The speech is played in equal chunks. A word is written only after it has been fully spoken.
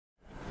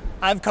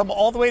I've come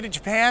all the way to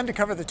Japan to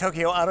cover the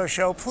Tokyo Auto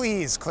Show.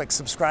 Please click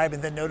subscribe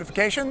and then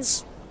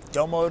notifications.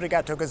 Domo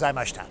arigatou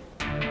gozaimashita.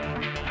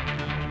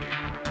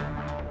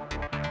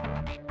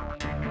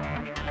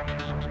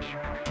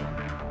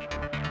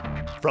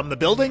 From the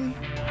building,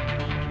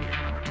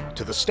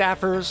 to the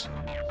staffers,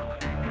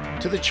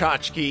 to the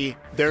tchotchke,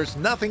 there's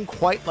nothing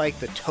quite like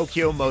the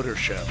Tokyo Motor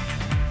Show.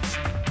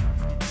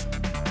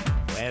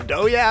 And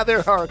oh yeah,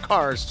 there are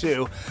cars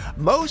too.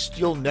 Most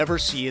you'll never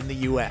see in the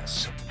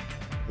US.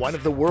 One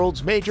of the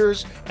world's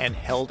majors and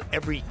held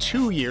every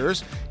 2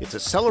 years, it's a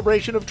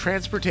celebration of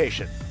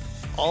transportation.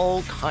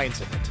 All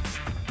kinds of it.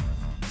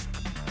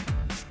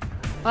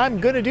 I'm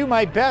gonna do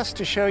my best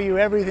to show you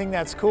everything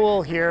that's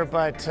cool here,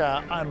 but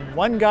I'm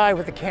one guy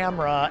with a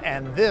camera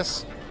and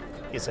this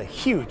is a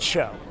huge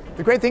show.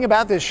 The great thing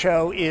about this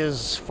show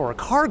is, for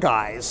car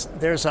guys,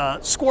 there's a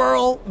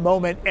squirrel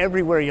moment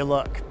everywhere you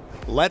look.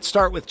 Let's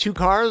start with two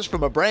cars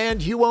from a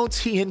brand you won't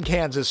see in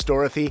Kansas,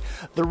 Dorothy.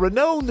 The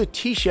Renault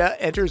Letitia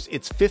enters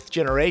its 5th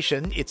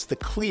generation. It's the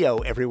Clio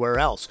everywhere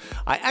else.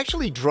 I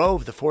actually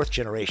drove the 4th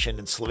generation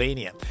in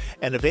Slovenia.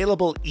 An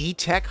available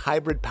e-tech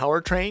hybrid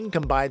powertrain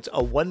combines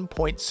a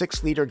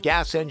 1.6-liter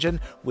gas engine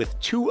with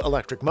 2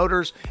 electric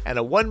motors and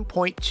a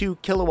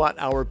 1.2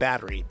 kilowatt-hour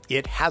battery.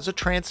 It has a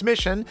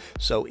transmission,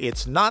 so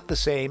it's not the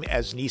same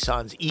as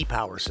Nissan's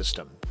e-Power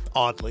system,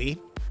 oddly.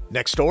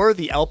 Next door,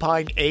 the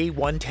Alpine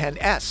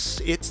A110S.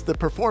 It's the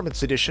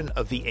performance edition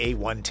of the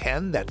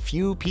A110 that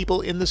few people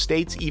in the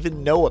States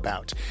even know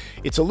about.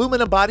 Its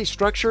aluminum body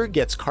structure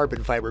gets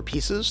carbon fiber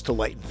pieces to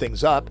lighten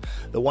things up.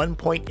 The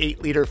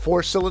 1.8-liter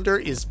 4-cylinder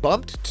is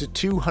bumped to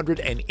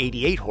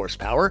 288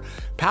 horsepower.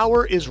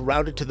 Power is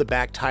routed to the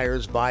back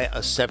tires by a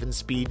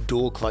 7-speed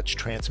dual-clutch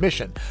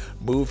transmission.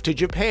 Move to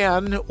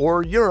Japan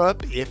or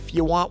Europe if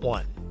you want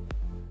one.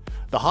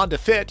 The Honda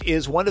Fit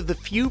is one of the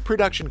few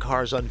production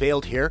cars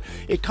unveiled here.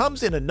 It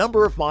comes in a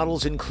number of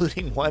models,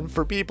 including one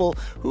for people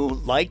who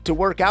like to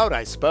work out,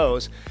 I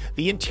suppose.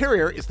 The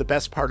interior is the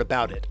best part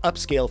about it,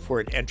 upscale for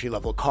an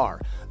entry-level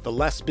car. The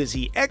less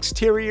busy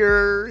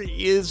exterior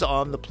is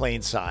on the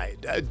plain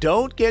side.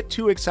 Don't get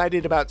too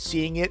excited about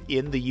seeing it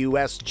in the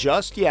US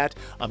just yet.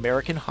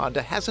 American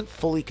Honda hasn't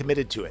fully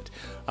committed to it.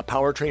 A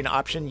powertrain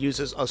option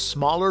uses a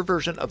smaller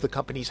version of the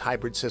company's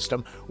hybrid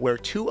system, where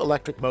 2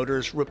 electric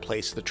motors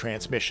replace the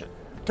transmission.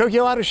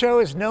 Tokyo Auto Show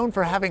is known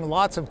for having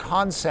lots of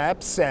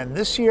concepts, and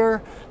this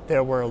year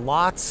there were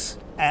lots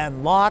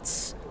and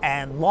lots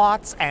and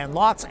lots and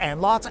lots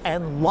and lots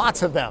and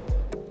lots of them.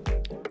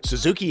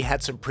 Suzuki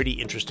had some pretty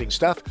interesting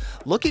stuff.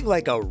 Looking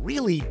like a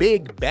really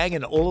big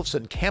Bang &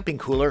 Olufsen camping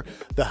cooler,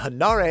 the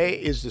Hanare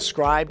is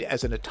described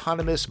as an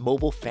autonomous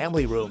mobile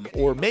family room,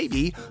 or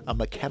maybe a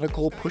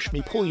mechanical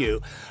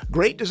push-me-pull-you.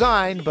 Great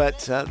design, but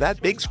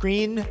that big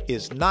screen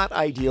is not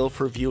ideal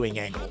for viewing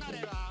angle.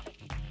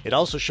 It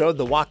also showed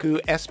the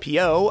Waku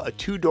SPO, a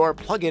 2-door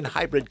plug-in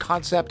hybrid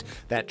concept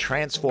that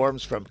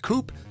transforms from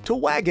coupe to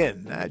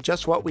wagon,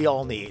 just what we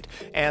all need.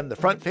 And the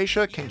front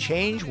fascia can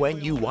change when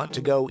you want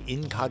to go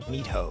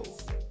incognito.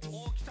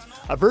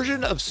 A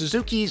version of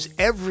Suzuki's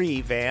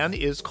Every van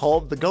is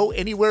called the Go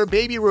Anywhere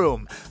Baby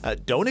Room.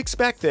 Don't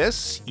expect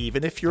this,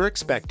 even if you're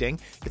expecting.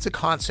 It's a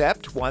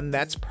concept, one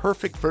that's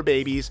perfect for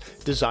babies,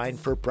 designed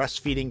for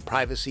breastfeeding,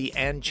 privacy,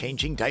 and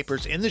changing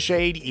diapers in the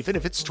shade, even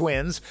if it's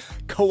twins.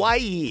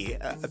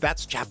 Kawaii,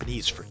 that's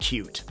Japanese for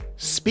cute.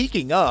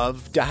 Speaking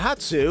of,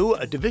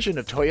 Daihatsu, a division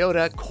of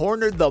Toyota,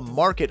 cornered the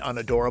market on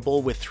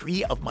adorable with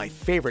 3 of my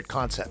favorite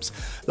concepts.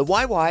 The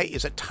YY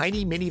is a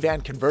tiny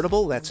minivan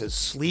convertible that's as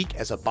sleek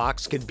as a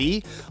box can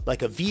be,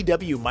 like a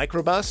VW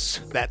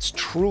microbus that's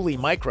truly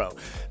micro.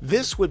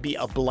 This would be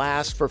a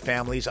blast for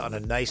families on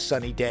a nice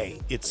sunny day.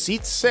 It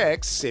seats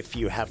 6 if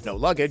you have no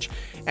luggage,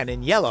 and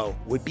in yellow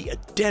would be a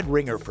dead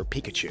ringer for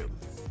Pikachu.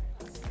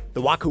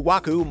 The Waku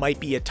Waku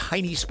might be a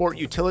tiny sport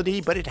utility,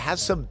 but it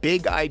has some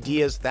big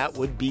ideas that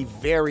would be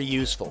very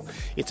useful.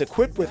 It's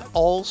equipped with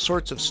all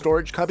sorts of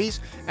storage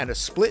cubbies and a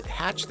split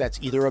hatch that's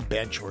either a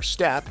bench or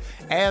step,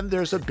 and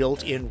there's a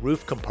built-in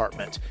roof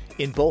compartment.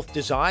 In both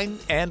design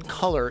and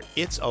color,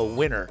 it's a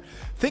winner.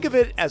 Think of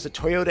it as a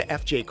Toyota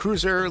FJ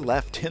Cruiser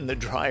left in the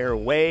dryer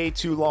way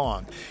too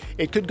long.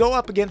 It could go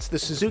up against the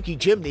Suzuki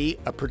Jimny,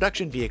 a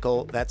production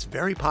vehicle that's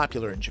very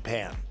popular in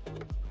Japan.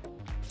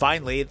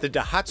 Finally, the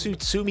Daihatsu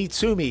Tsumi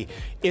Tsumi.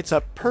 It's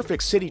a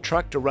perfect city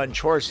truck to run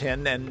chores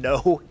in, and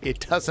no,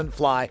 it doesn't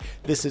fly.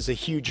 This is a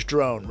huge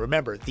drone.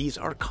 Remember, these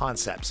are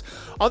concepts.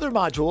 Other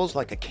modules,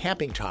 like a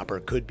camping chopper,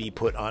 could be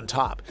put on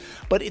top.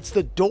 But it's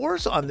the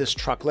doors on this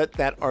trucklet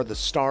that are the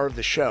star of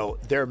the show.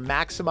 They're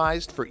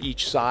maximized for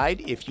each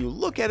side. If you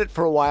look at it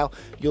for a while,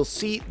 you'll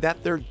see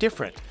that they're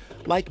different.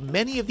 Like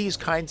many of these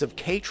kinds of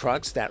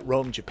K-trucks that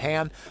roam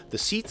Japan, the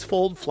seats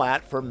fold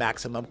flat for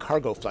maximum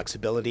cargo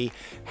flexibility.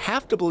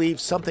 Have to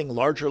believe something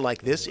larger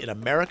like this in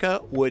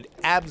America would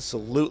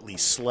absolutely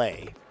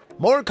slay.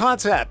 More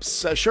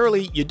concepts.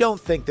 Surely you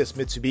don't think this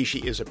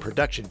Mitsubishi is a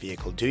production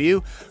vehicle, do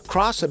you?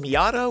 Cross a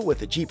Miata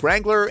with a Jeep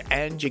Wrangler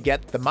and you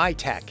get the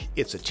MyTech.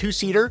 It's a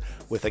two-seater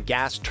with a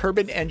gas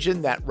turbine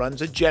engine that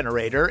runs a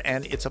generator,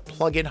 and it's a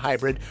plug-in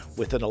hybrid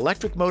with an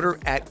electric motor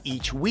at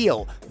each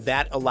wheel.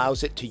 That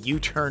allows it to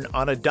U-turn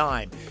on a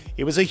dime.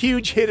 It was a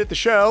huge hit at the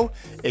show.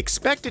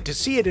 Expected to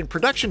see it in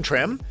production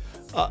trim.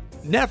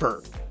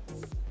 Never.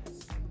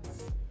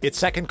 Its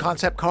second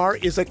concept car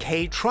is a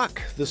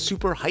K-Truck, the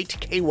Super Height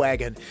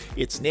K-Wagon.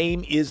 Its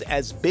name is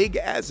as big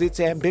as its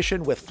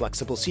ambition, with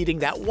flexible seating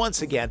that,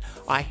 once again,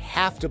 I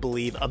have to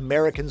believe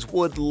Americans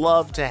would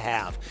love to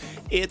have.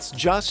 It's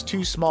just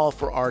too small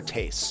for our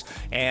tastes,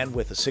 and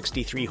with a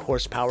 63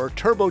 horsepower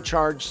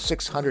turbocharged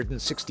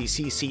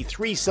 660cc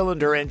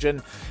three-cylinder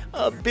engine,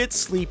 a bit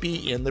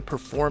sleepy in the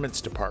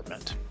performance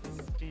department.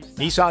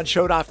 Nissan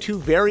showed off two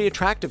very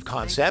attractive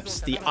concepts,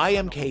 the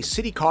IMK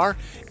City Car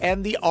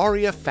and the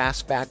Ariya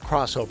Fastback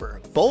crossover.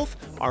 Both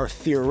are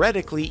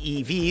theoretically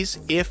EVs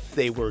if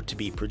they were to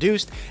be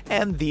produced,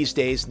 and these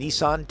days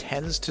Nissan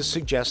tends to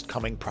suggest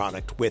coming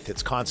product with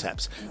its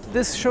concepts.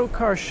 This show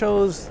car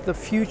shows the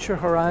future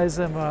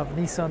horizon of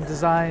Nissan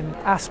design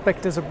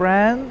aspect as a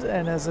brand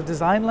and as a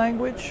design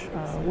language.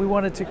 We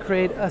wanted to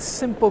create a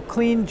simple,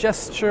 clean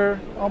gesture,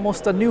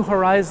 almost a new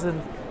horizon,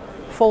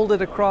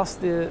 folded across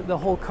the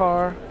whole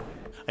car.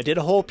 I did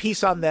a whole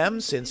piece on them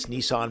since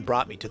Nissan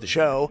brought me to the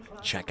show.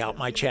 Check out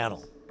my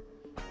channel.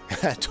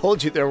 I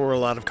told you there were a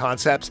lot of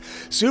concepts.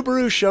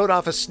 Subaru showed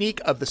off a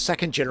sneak of the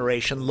second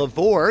generation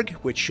Voelk,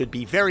 which should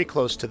be very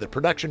close to the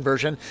production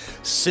version.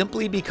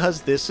 Simply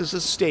because this is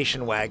a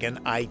station wagon,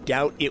 I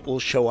doubt it will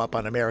show up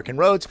on American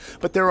roads,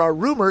 but there are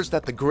rumors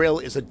that the grille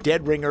is a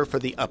dead ringer for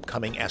the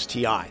upcoming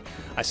STI.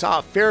 I saw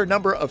a fair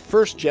number of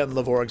first-gen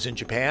Voelks in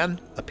Japan.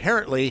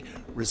 Apparently,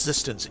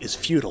 resistance is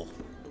futile.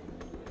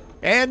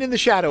 And in the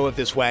shadow of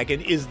this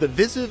wagon is the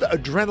Visiv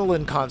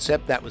Adrenaline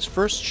concept that was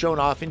first shown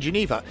off in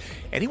Geneva.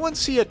 Anyone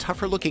see a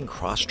tougher-looking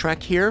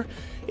Crosstrek here?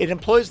 It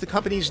employs the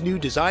company's new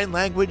design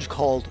language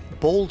called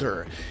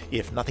Boulder.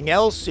 If nothing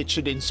else, it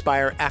should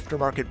inspire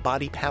aftermarket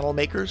body panel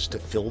makers to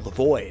fill the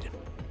void.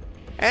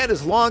 And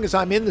as long as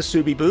I'm in the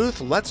Subi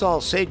booth, let's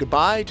all say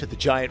goodbye to the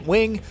giant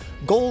wing,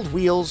 gold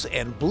wheels,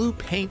 and blue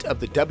paint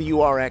of the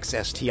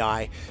WRX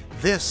STI.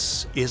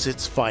 This is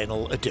its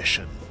final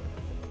edition.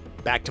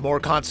 Back to more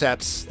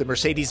concepts. The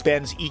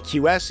Mercedes-Benz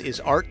EQS is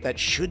art that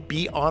should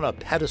be on a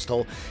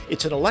pedestal.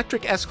 It's an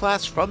electric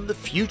S-Class from the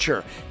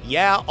future.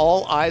 Yeah,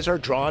 all eyes are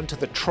drawn to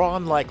the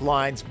Tron-like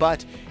lines,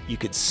 but you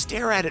could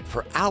stare at it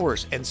for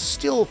hours and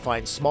still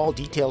find small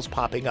details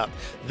popping up.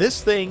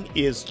 This thing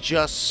is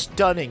just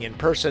stunning in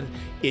person.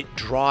 It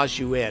draws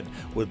you in.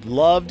 Would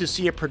love to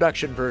see a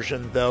production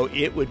version, though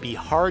it would be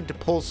hard to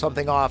pull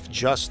something off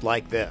just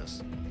like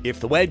this. If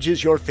the wedge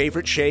is your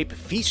favorite shape,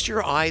 feast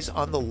your eyes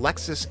on the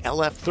Lexus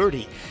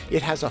LF30.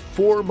 It has a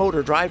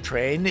 4-motor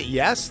drivetrain.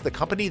 Yes, the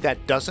company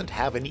that doesn't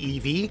have an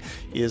EV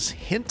is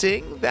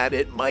hinting that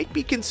it might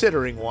be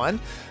considering one.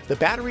 The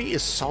battery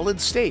is solid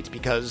state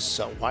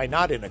because why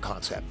not in a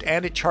concept?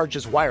 And it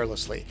charges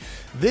wirelessly.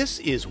 This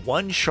is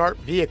one sharp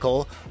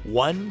vehicle,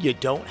 one you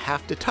don't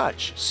have to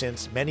touch,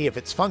 since many of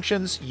its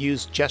functions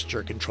use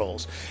gesture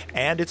controls.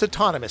 And it's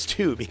autonomous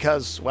too,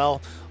 because,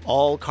 well,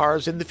 all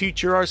cars in the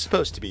future are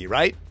supposed to be,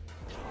 right?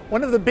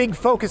 One of the big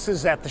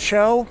focuses at the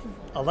show,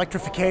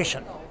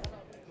 electrification.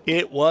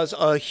 It was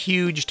a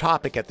huge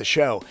topic at the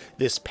show.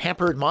 This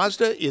pampered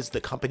Mazda is the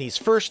company's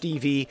first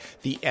EV,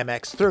 the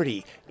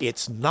MX-30.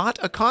 It's not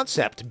a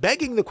concept,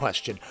 begging the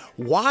question,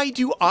 why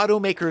do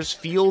automakers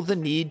feel the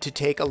need to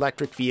take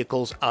electric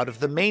vehicles out of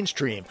the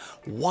mainstream?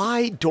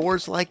 Why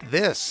doors like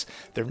this?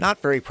 They're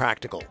not very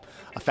practical.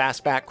 A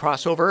fastback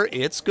crossover,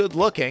 it's good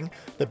looking.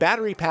 The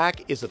battery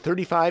pack is a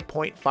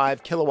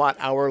 35.5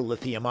 kilowatt-hour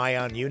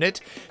lithium-ion unit.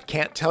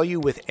 Can't tell you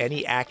with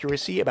any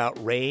accuracy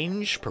about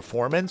range,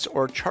 performance,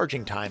 or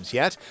charging times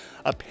yet.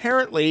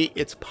 Apparently,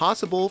 it's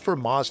possible for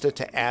Mazda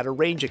to add a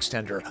range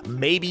extender,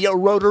 maybe a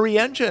rotary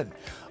engine.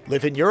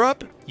 Live in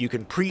Europe? You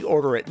can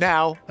pre-order it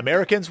now.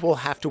 Americans will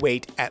have to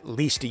wait at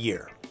least a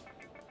year.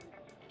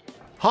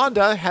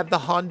 Honda had the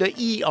Honda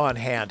E on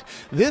hand.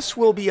 This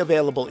will be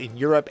available in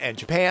Europe and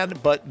Japan,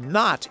 but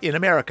not in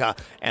America.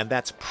 And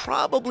that's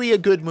probably a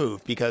good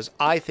move because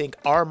I think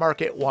our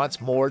market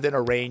wants more than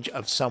a range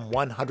of some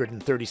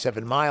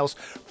 137 miles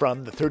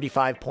from the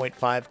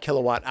 35.5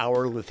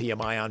 kilowatt-hour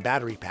lithium-ion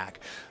battery pack.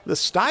 The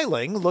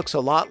styling looks a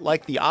lot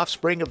like the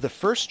offspring of the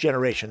first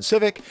generation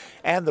Civic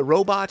and the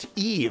robot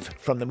Eve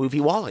from the movie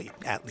WALL-E,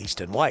 at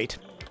least in white.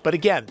 But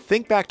again,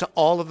 think back to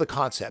all of the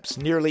concepts.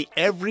 Nearly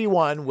every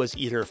one was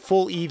either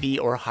full EV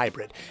or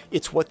hybrid.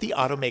 It's what the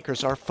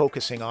automakers are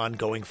focusing on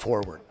going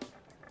forward.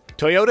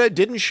 Toyota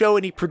didn't show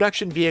any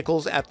production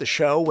vehicles at the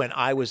show when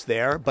I was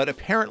there, but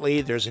apparently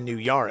there's a new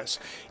Yaris.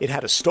 It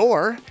had a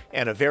store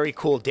and a very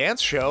cool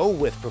dance show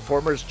with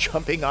performers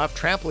jumping off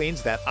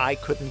trampolines that I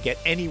couldn't get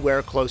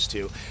anywhere close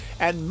to.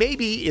 And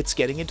maybe it's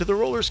getting into the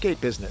roller skate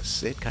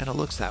business. It kind of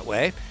looks that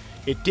way.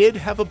 It did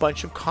have a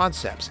bunch of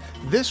concepts.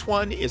 This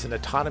one is an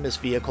autonomous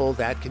vehicle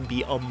that can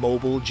be a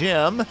mobile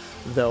gym,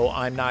 though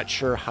I'm not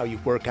sure how you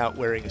work out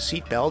wearing a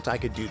seatbelt. I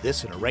could do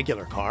this in a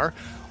regular car.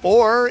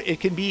 Or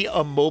it can be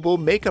a mobile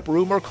makeup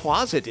room or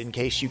closet in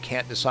case you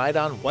can't decide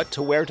on what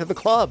to wear to the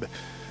club.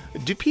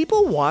 Do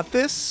people want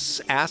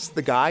this? Asked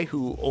the guy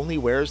who only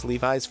wears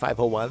Levi's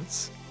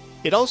 501s.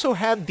 It also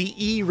had the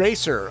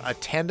E-Racer, a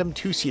tandem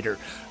two-seater.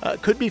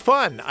 Could be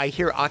fun. I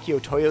hear Akio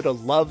Toyota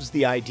loves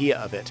the idea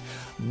of it.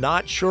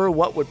 Not sure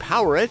what would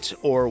power it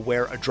or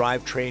where a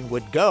drivetrain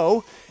would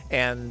go.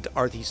 And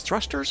are these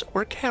thrusters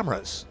or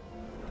cameras?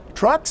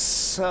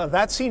 Trucks,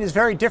 that scene is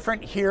very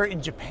different here in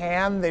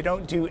Japan. They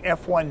don't do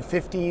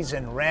F-150s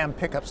and Ram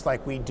pickups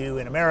like we do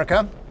in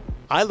America.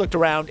 I looked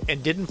around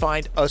and didn't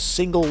find a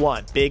single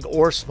one, big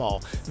or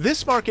small.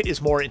 This market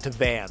is more into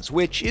vans,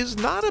 which is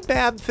not a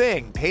bad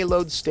thing.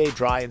 Payloads stay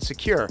dry and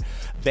secure.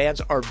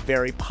 Vans are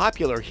very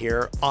popular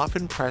here,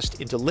 often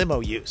pressed into limo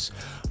use.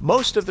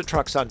 Most of the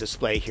trucks on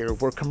display here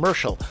were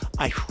commercial.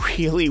 I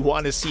really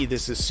want to see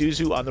this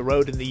Isuzu on the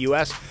road in the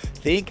US.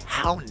 Think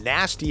how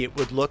nasty it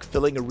would look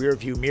filling a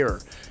rearview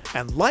mirror.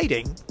 And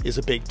lighting is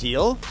a big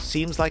deal.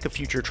 Seems like a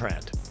future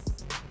trend.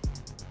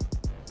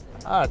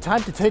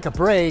 Time to take a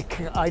break.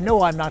 I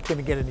know I'm not going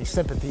to get any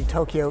sympathy.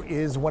 Tokyo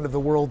is one of the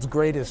world's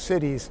greatest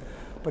cities,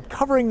 but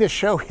covering this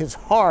show is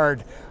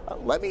hard.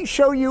 Let me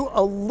show you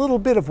a little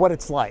bit of what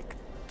it's like.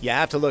 You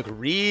have to look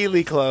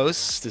really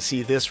close to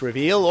see this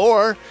reveal,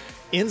 or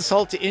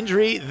insult to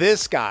injury,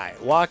 this guy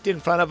walked in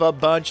front of a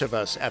bunch of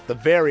us at the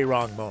very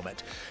wrong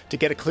moment. To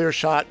get a clear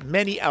shot,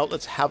 many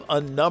outlets have a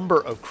number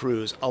of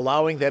crews,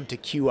 allowing them to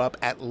queue up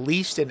at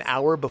least an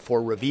hour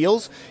before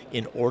reveals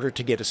in order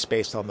to get a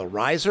space on the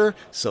riser,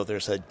 so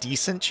there's a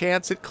decent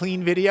chance at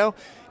clean video.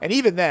 And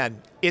even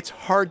then, it's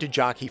hard to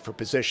jockey for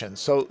position,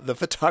 so the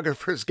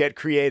photographers get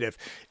creative.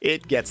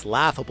 It gets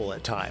laughable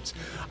at times.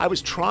 I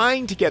was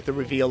trying to get the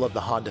reveal of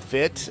the Honda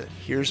Fit.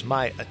 Here's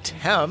my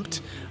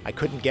attempt. I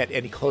couldn't get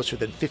any closer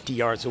than 50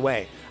 yards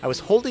away. I was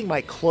holding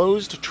my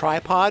closed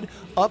tripod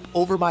up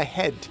over my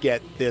head to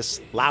get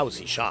this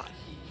lousy shot.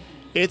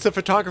 It's a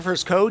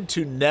photographer's code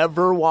to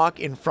never walk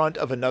in front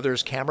of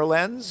another's camera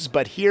lens,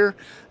 but here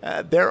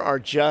there are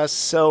just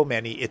so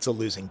many it's a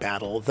losing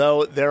battle,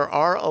 though there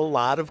are a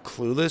lot of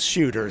clueless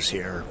shooters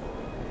here.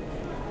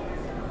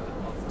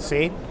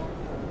 See?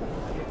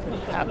 It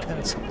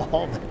happens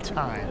all the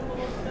time.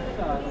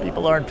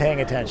 People aren't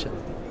paying attention.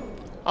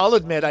 I'll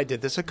admit I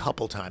did this a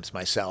couple times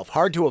myself.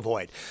 Hard to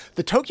avoid.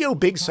 The Tokyo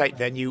Big Sight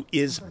venue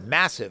is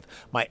massive.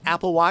 My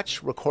Apple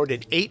Watch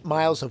recorded 8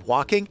 miles of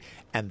walking,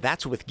 and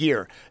that's with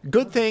gear.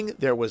 Good thing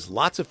there was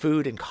lots of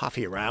food and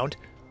coffee around.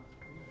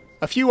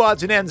 A few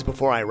odds and ends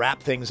before I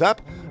wrap things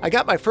up. I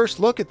got my first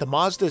look at the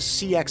Mazda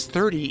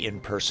CX-30 in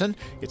person.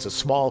 It's a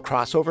small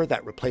crossover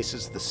that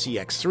replaces the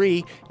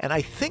CX-3, and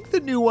I think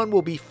the new one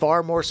will be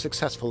far more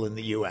successful in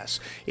the US.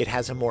 It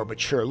has a more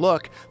mature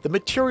look, the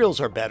materials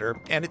are better,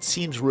 and it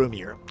seems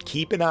roomier.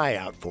 Keep an eye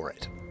out for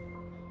it.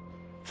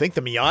 Think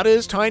the Miata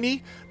is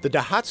tiny? The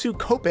Daihatsu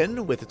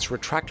Koppen, with its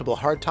retractable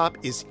hardtop,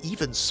 is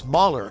even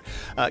smaller.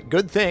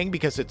 Good thing,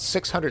 because its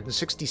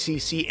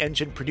 660cc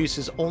engine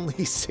produces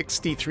only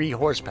 63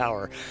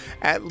 horsepower.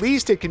 At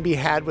least it can be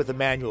had with a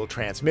manual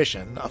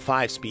transmission, a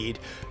 5-speed.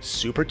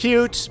 Super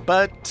cute,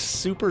 but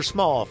super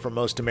small for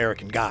most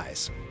American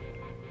guys.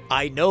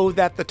 I know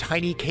that the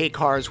tiny K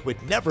cars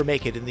would never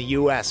make it in the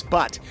US,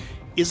 but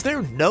is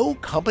there no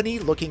company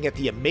looking at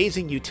the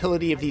amazing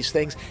utility of these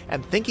things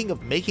and thinking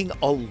of making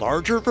a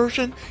larger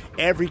version?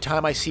 Every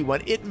time I see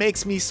one, it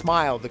makes me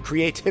smile. The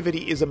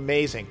creativity is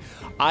amazing.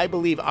 I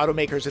believe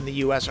automakers in the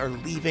US are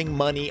leaving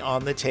money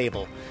on the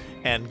table.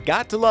 And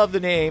got to love the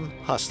name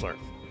Hustler.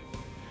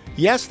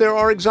 Yes, there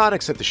are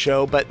exotics at the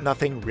show, but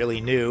nothing really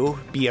new.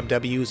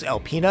 BMW's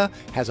Alpina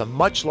has a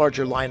much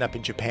larger lineup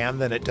in Japan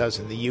than it does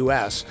in the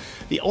US.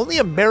 The only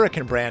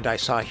American brand I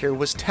saw here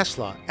was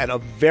Tesla at a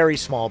very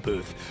small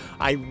booth.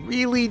 I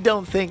really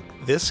don't think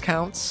this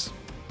counts.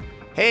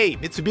 Hey,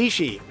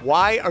 Mitsubishi,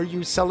 why are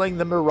you selling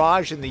the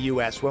Mirage in the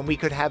US when we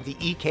could have the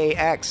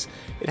EKX?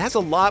 It has a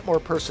lot more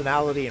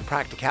personality and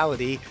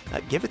practicality.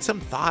 Give it some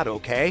thought,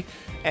 okay?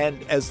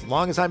 And as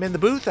long as I'm in the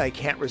booth, I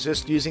can't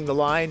resist using the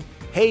line,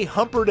 "Hey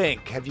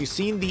Humperdinck, have you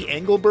seen the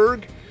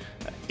Engelberg?"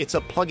 It's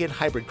a plug-in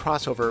hybrid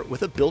crossover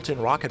with a built-in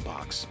rocket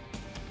box.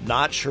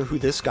 Not sure who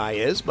this guy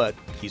is, but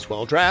he's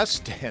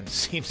well-dressed and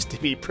seems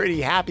to be pretty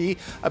happy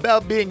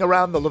about being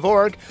around the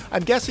Voelk.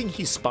 I'm guessing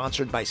he's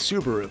sponsored by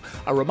Subaru.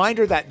 A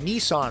reminder that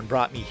Nissan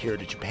brought me here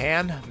to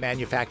Japan.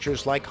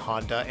 Manufacturers like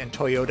Honda and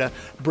Toyota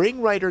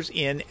bring writers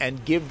in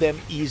and give them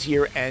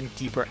easier and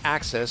deeper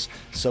access,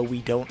 so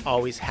we don't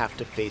always have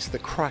to face the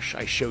crush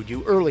I showed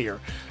you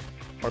earlier.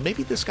 Or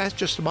maybe this guy's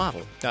just a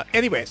model.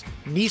 Anyways,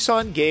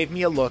 Nissan gave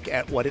me a look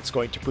at what it's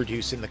going to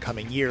produce in the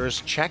coming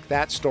years. Check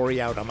that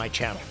story out on my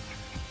channel.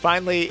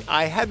 Finally,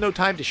 I had no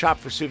time to shop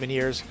for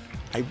souvenirs.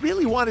 I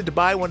really wanted to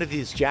buy one of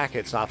these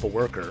jackets off a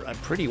worker.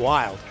 Pretty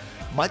wild.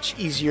 Much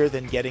easier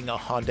than getting a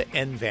Honda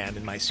N van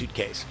in my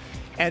suitcase.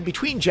 And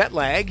between jet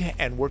lag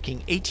and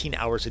working 18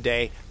 hours a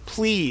day,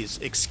 please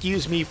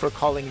excuse me for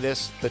calling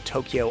this the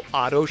Tokyo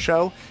Auto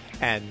Show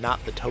and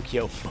not the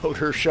Tokyo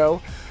Motor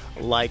Show,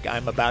 like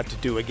I'm about to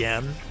do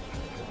again.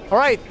 All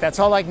right, that's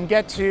all I can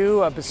get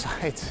to.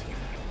 Besides,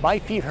 my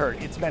feet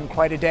hurt. It's been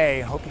quite a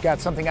day. Hope you got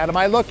something out of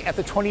my look at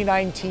the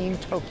 2019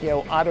 Tokyo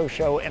Auto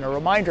Show. And a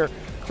reminder,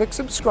 click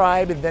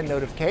subscribe and then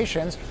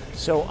notifications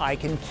so I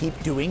can keep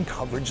doing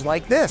coverage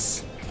like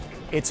this.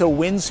 It's a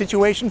win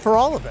situation for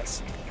all of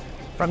us.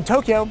 From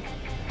Tokyo,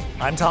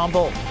 I'm Tom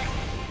Voelk.